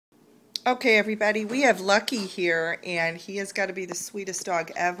Okay, everybody, we have Lucky here, and he has got to be the sweetest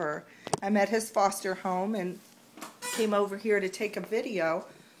dog ever. I'm at his foster home and came over here to take a video,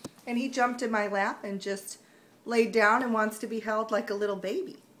 and he jumped in my lap and just laid down and wants to be held like a little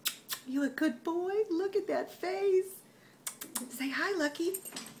baby. You a good boy? Look at that face. Say hi, Lucky.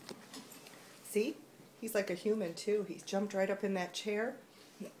 See? He's like a human, too. He's jumped right up in that chair.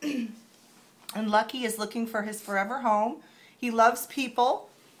 And Lucky is looking for his forever home. He loves people.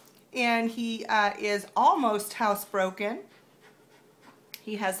 And he is almost housebroken.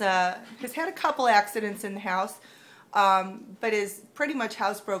 He has had a couple accidents in the house, but is pretty much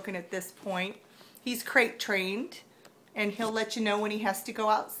housebroken at this point. He's crate trained, and he'll let you know when he has to go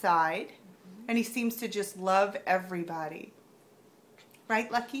outside. And he seems to just love everybody. Right,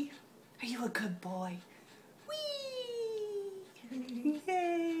 Lucky? Are you a good boy? Whee!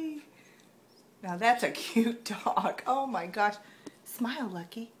 Yay! Now that's a cute dog. Oh my gosh. Smile,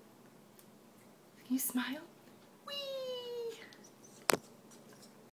 Lucky. Can you smile?